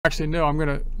Actually, no, I'm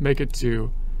gonna make it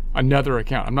to another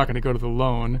account. I'm not gonna go to the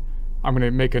loan. I'm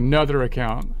gonna make another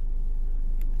account.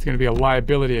 It's gonna be a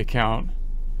liability account.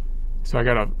 So I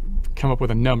gotta come up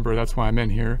with a number. That's why I'm in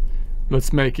here.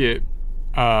 Let's make it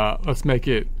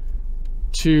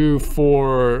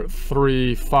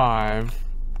 2435.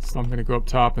 So I'm gonna go up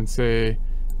top and say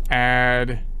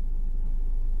add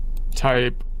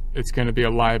type. It's gonna be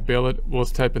a liability. Well,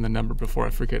 let's type in the number before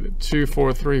I forget it.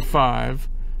 2435.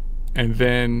 And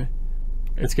then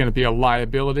it's going to be a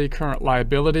liability, current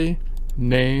liability,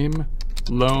 name,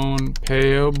 loan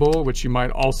payable, which you might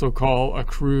also call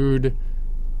accrued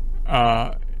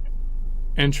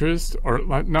interest, or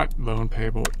not loan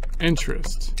payable,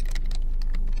 interest,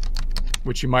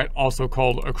 which you might also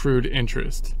call accrued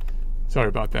interest. Sorry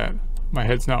about that. My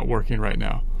head's not working right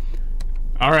now.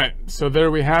 All right, so there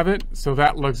we have it. So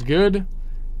that looks good.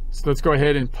 So let's go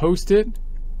ahead and post it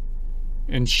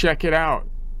and check it out.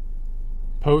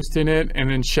 Posting it and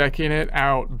then checking it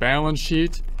out. Balance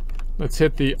sheet. Let's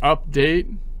hit the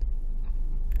update,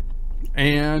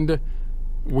 and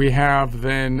we have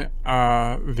then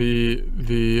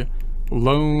the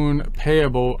loan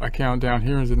payable account down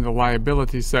here is in the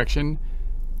liability section.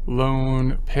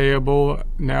 Loan payable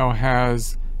now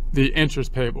has the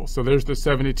interest payable. So there's the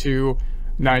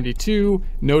 7292.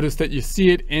 Notice that you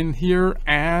see it in here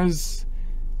as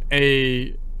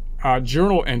a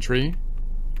journal entry.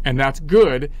 And that's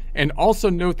good. And also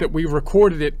note that we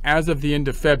recorded it as of the end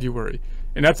of February.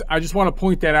 And that's, I just want to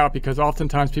point that out because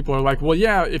oftentimes people are like, well,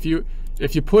 yeah, if you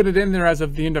put it in there as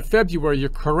of the end of February, you're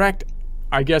correct,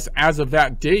 I guess, as of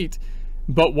that date.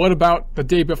 But what about the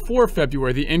day before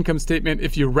February? The income statement,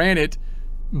 if you ran it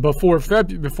before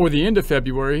the end of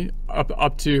February,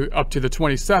 up to the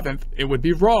 27th, it would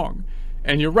be wrong.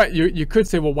 And you're right. You could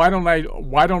say, well, why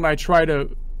don't I try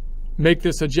to make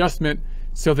this adjustment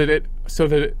so that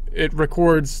it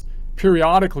records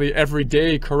periodically every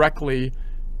day correctly,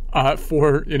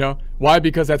 for, why?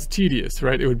 Because that's tedious,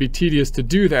 right? It would be tedious to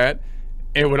do that.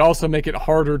 It would also make it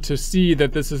harder to see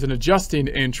that this is an adjusting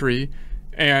entry,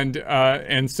 and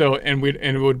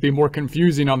it would be more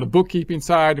confusing on the bookkeeping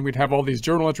side, and we'd have all these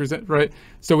journal entries, right?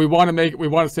 So we want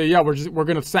to say, yeah, we're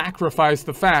going to sacrifice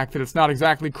the fact that it's not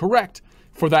exactly correct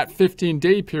for that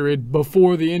 15-day period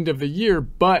before the end of the year,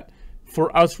 but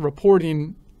for us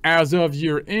reporting as of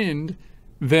year end,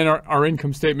 then our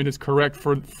income statement is correct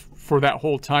for that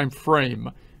whole time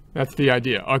frame. That's the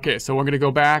idea. Okay, so we're going to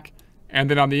go back, and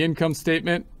then on the income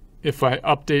statement, if I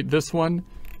update this one,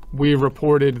 we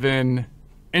reported then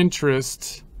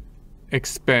interest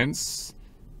expense.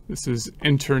 This is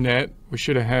internet. We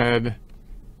should have had,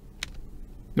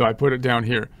 no, I put it down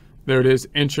here. There it is,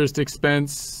 interest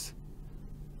expense.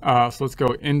 So let's go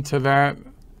into that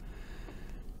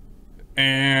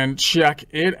and check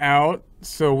it out.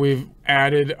 So we've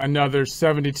added another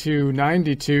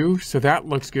 7292, so that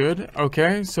looks good.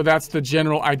 Okay, so that's the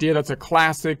general idea. That's a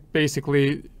classic,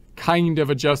 basically, kind of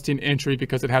adjusting entry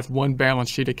because it has one balance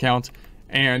sheet account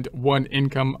and one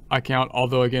income account,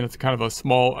 although again, it's kind of a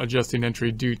small adjusting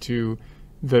entry due to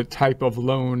the type of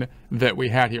loan that we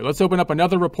had here. Let's open up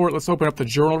another report. Let's open up the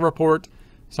journal report.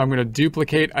 So I'm going to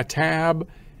duplicate a tab,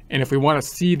 and if we want to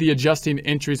see the adjusting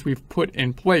entries we've put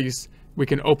in place, we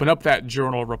can open up that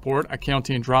journal report,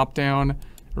 accounting dropdown,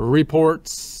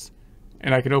 reports,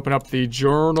 and I can open up the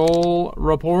journal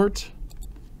report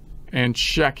and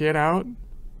check it out.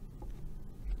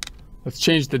 Let's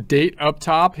change the date up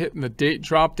top, hitting the date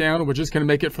dropdown. We're just going to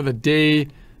make it for the day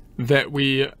that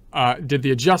we did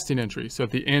the adjusting entry. So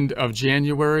at the end of the end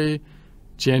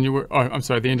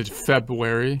of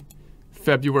February,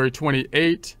 February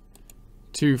 28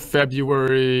 to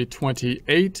February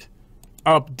 28.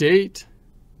 Update,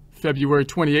 February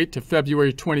 28 to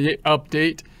February 28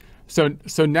 update. So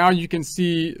now you can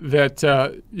see that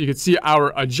you can see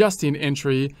our adjusting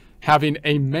entry having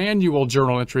a manual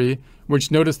journal entry, which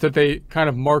notice that they kind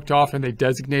of marked off and they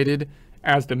designated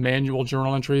as the manual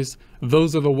journal entries.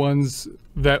 Those are the ones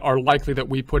that are likely that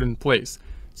we put in place.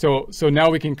 So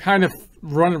now we can kind of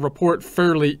run a report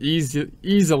fairly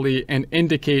easily and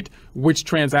indicate which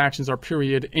transactions are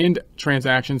period end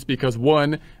transactions because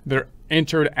one, they're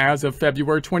entered as of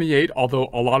February 28, although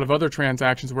a lot of other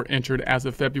transactions were entered as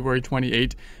of February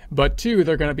 28, but two,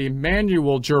 they're going to be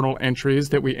manual journal entries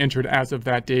that we entered as of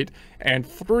that date, and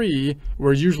three,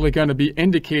 we're usually going to be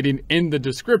indicating in the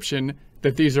description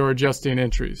that these are adjusting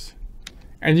entries.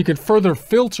 And you can further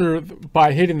filter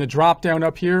by hitting the drop down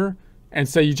up here and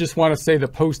say you just want to say the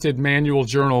posted manual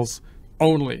journals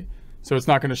only. So it's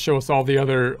not going to show us all the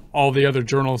other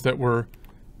journals that were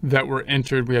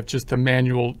entered. We have just the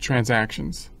manual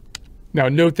transactions. Now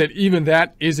note that even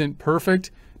that isn't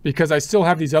perfect because I still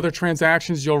have these other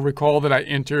transactions. You'll recall that I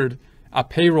entered a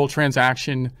payroll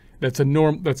transaction that's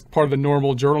part of the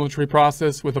normal journal entry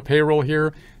process with a payroll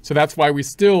here. So that's why we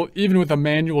still, even with the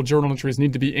manual journal entries,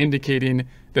 need to be indicating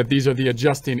that these are the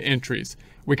adjusting entries.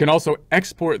 We can also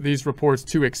export these reports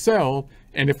to Excel,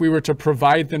 and if we were to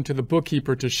provide them to the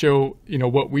bookkeeper to show,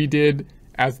 what we did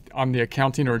as on the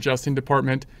accounting or adjusting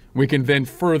department, we can then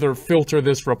further filter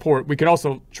this report. We can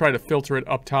also try to filter it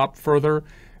up top further,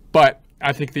 but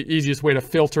I think the easiest way to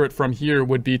filter it from here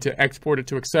would be to export it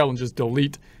to Excel and just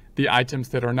delete the items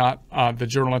that are not the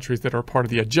journal entries that are part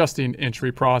of the adjusting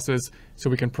entry process, so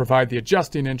we can provide the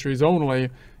adjusting entries only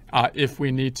if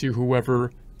we need to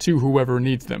whoever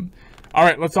needs them. All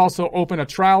right, let's also open a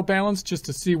trial balance just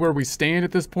to see where we stand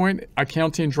at this point.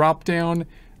 Accounting drop-down,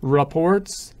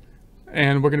 reports,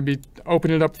 and we're going to be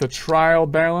opening up the trial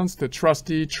balance, the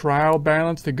trustee trial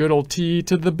balance, the good old T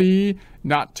to the B,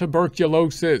 not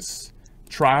tuberculosis.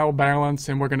 Trial balance,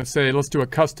 and we're going to say, let's do a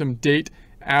custom date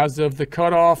as of the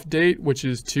cutoff date, which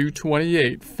is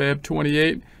 2/28, Feb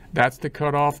 28. That's the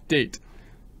cutoff date.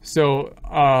 So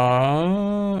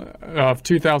of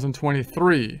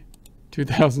 2023.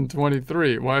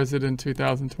 2023. Why is it in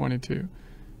 2022?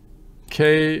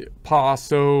 Que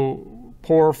paso,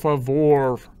 por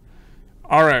favor.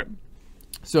 All right.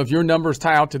 So if your numbers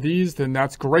tie out to these, then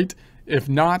that's great. If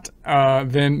not,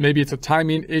 then maybe it's a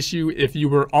timing issue. If you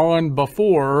were on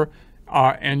before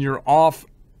and you're off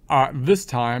this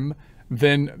time,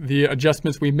 then the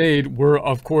adjustments we made were,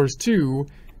 of course, to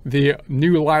the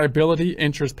new liability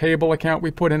interest payable account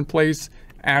we put in place,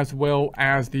 as well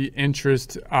as the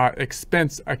interest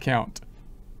expense account.